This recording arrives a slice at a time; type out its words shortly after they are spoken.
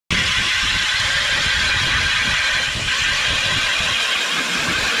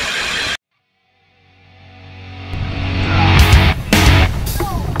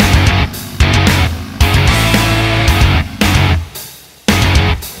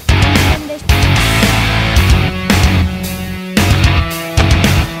this.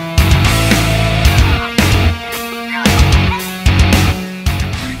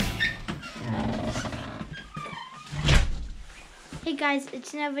 Hey guys,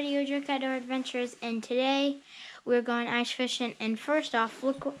 it's another video, Jerk Outdoor Adventures, and today we're going ice fishing. And first off,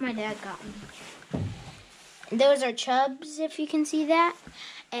 look what my dad got me. Those are chubs, if you can see that.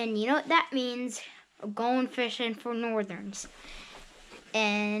 And you know what that means? We're going fishing for northerns.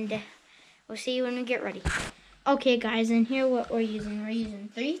 And we'll see you when we get ready. Okay guys, and here what we're using. We're using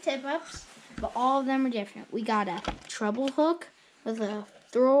 3 tip-ups, but all of them are different. We got a treble hook with a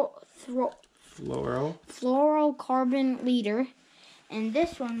fluorocarbon leader. And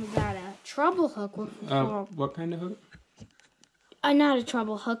this one, we got a treble hook with a what kind of hook? Not a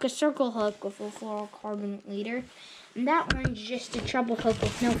treble hook, a circle hook with a fluorocarbon leader. And that one's just a treble hook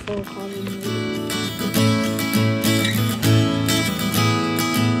with no fluorocarbon leader.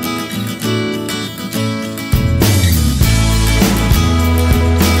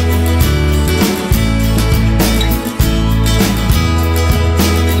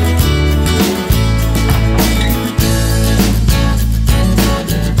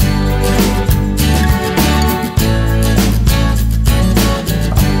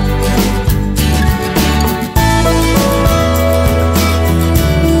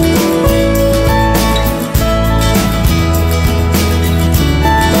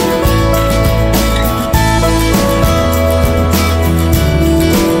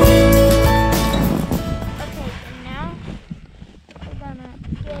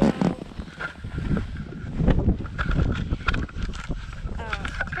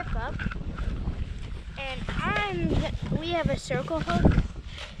 We have a circle hook,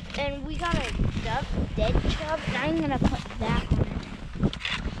 and we got a dead chub, and I'm gonna put that on it.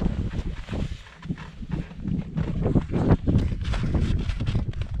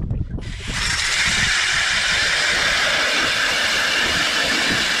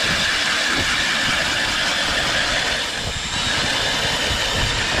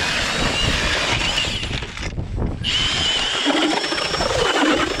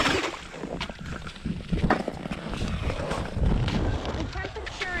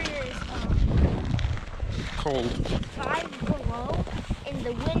 Cold. 5 below, and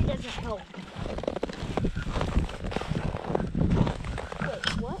the wind doesn't help.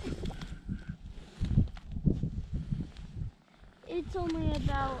 Wait, what? It's only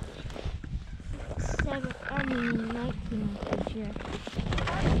about 19 here.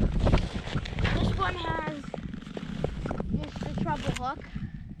 This one has just the treble hook,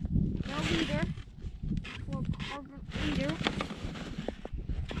 no leader, leader.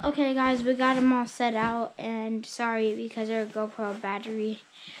 Okay guys, we got them all set out, and sorry because our GoPro battery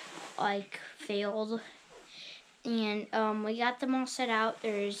failed. And we got them all set out.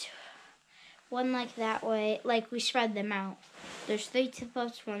 There's one that way, we spread them out. There's 3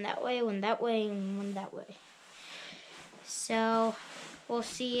 tip-ups, one that way, and one that way. So we'll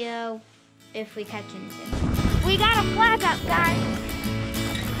see you if we catch anything. We got a flag up, guys.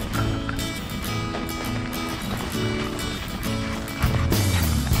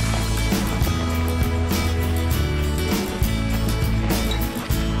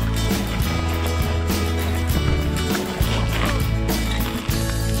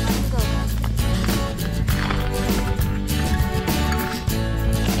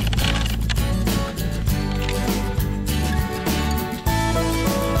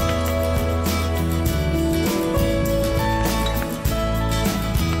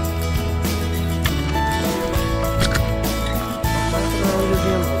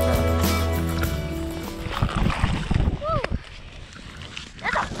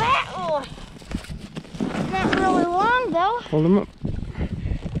 Hold them up.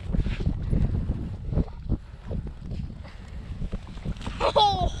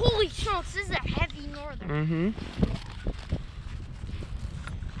 Oh, holy smokes, this is a heavy northern. Mm-hmm.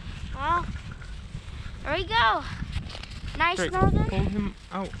 Well, there we go. Nice Great. northern. Hold him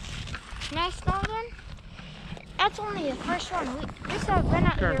out. Nice northern. That's only the first one. This has been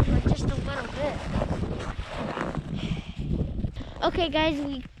out here for just a little bit. Okay guys,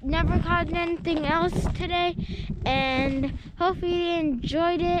 we never caught anything else today, and hope you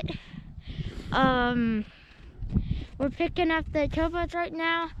enjoyed it. We're picking up the towboats right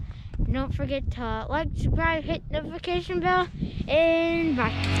now. Don't forget to like, subscribe, hit the notification bell, and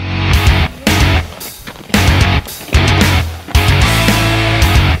bye.